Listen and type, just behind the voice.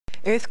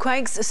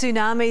Earthquakes,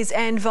 tsunamis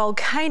and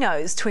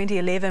volcanoes.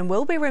 2011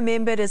 will be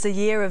remembered as a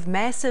year of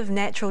massive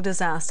natural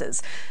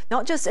disasters,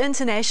 not just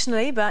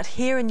internationally but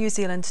here in New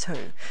Zealand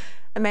too.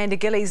 Amanda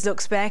Gillies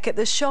looks back at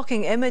the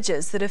shocking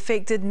images that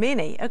affected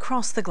many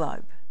across the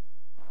globe.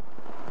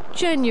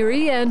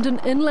 January and an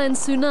inland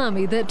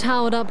tsunami that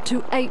towered up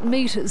to 8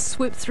 metres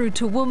swept through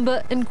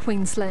Toowoomba in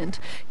Queensland.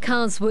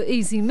 Cars were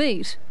easy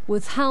meat,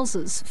 with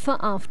houses for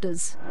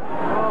afters.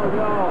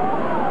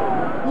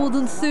 More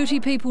than 30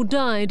 people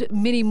died,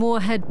 many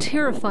more had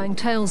terrifying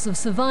tales of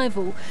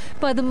survival.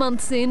 By the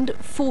month's end,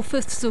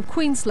 4/5 of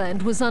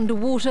Queensland was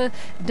underwater.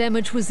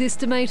 Damage was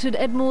estimated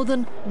at more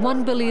than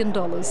 $1 billion.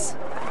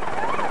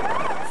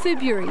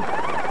 February.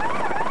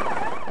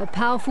 A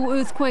powerful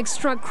earthquake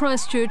struck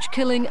Christchurch,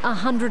 killing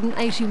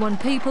 181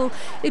 people.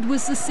 It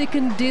was the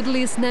second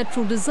deadliest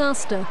natural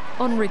disaster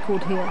on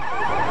record here.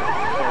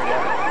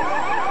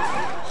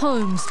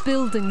 Homes,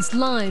 buildings,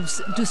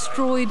 lives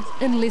destroyed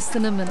in less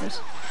than a minute.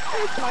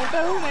 It's my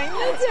building,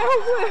 it's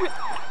over.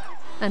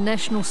 A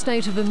national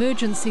state of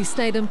emergency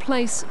stayed in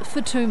place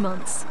for 2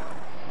 months.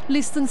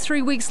 Less than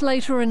 3 weeks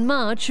later in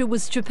March, it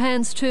was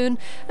Japan's turn,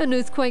 an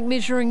earthquake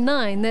measuring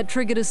 9 that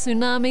triggered a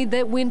tsunami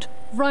that went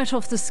right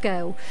off the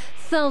scale.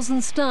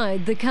 Thousands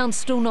died, the count's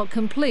still not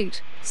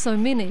complete, so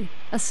many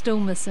are still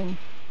missing.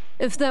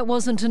 If that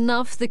wasn't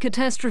enough, the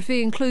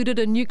catastrophe included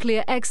a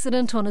nuclear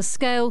accident on a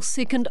scale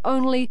second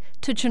only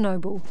to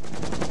Chernobyl.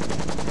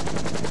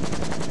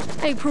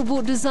 April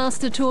brought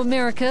disaster to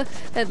America.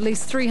 At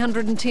least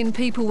 310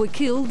 people were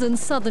killed in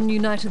southern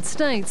United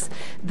States.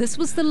 This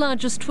was the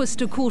largest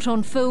twister caught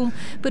on film,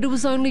 but it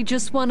was only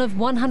just one of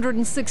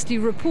 160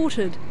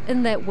 reported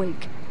in that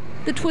week.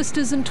 The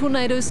twisters and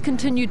tornadoes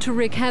continued to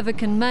wreak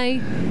havoc in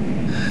May.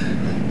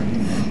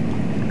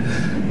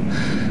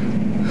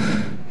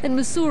 In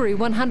Missouri,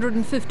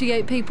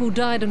 158 people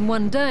died in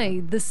one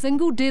day, the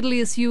single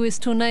deadliest US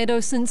tornado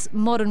since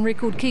modern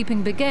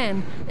record-keeping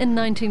began in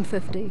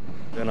 1950.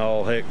 Then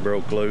all heck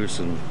broke loose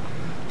and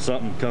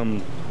something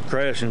come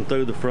crashing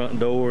through the front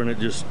door, and it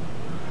just,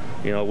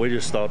 we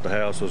just thought the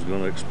house was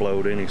going to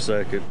explode any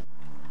second.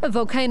 A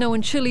volcano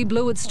in Chile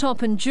blew its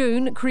top in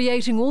June,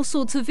 creating all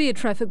sorts of air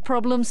traffic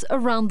problems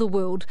around the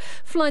world.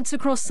 Flights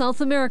across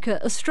South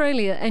America,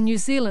 Australia and New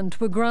Zealand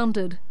were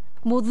grounded.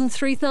 More than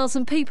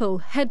 3,000 people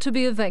had to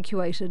be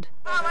evacuated.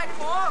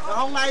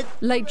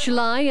 Late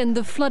July and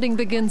the flooding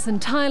begins in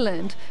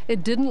Thailand.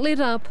 It didn't let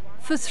up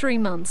for 3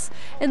 months.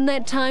 In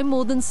that time,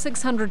 more than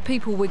 600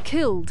 people were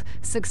killed.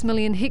 6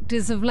 million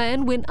hectares of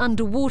land went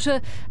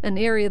underwater, an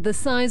area the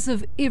size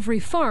of every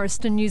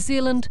forest in New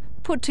Zealand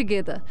put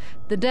together.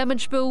 The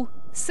damage bill,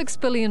 $6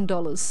 billion.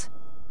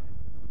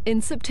 In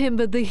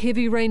September, the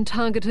heavy rain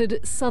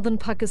targeted southern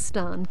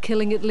Pakistan,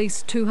 killing at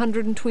least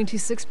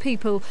 226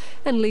 people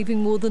and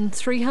leaving more than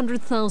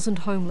 300,000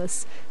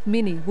 homeless.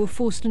 Many were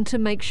forced into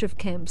makeshift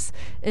camps.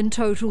 In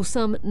total,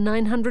 some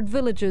 900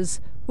 villages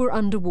were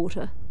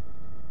underwater.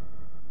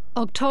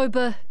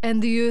 October,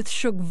 and the earth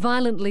shook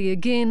violently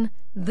again,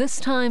 this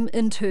time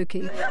in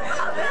Turkey.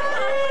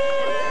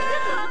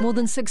 More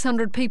than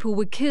 600 people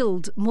were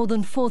killed, more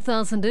than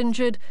 4,000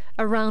 injured,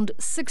 around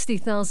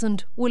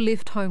 60,000 were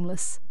left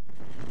homeless.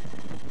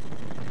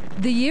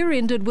 The year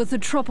ended with a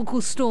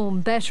tropical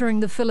storm battering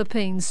the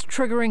Philippines,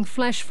 triggering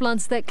flash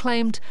floods that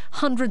claimed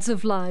hundreds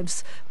of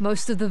lives.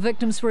 Most of the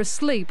victims were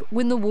asleep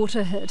when the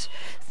water hit.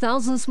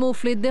 Thousands more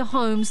fled their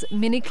homes,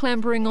 many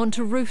clambering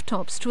onto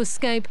rooftops to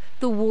escape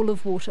the wall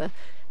of water.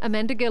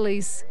 Amanda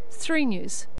Gillies, 3 News.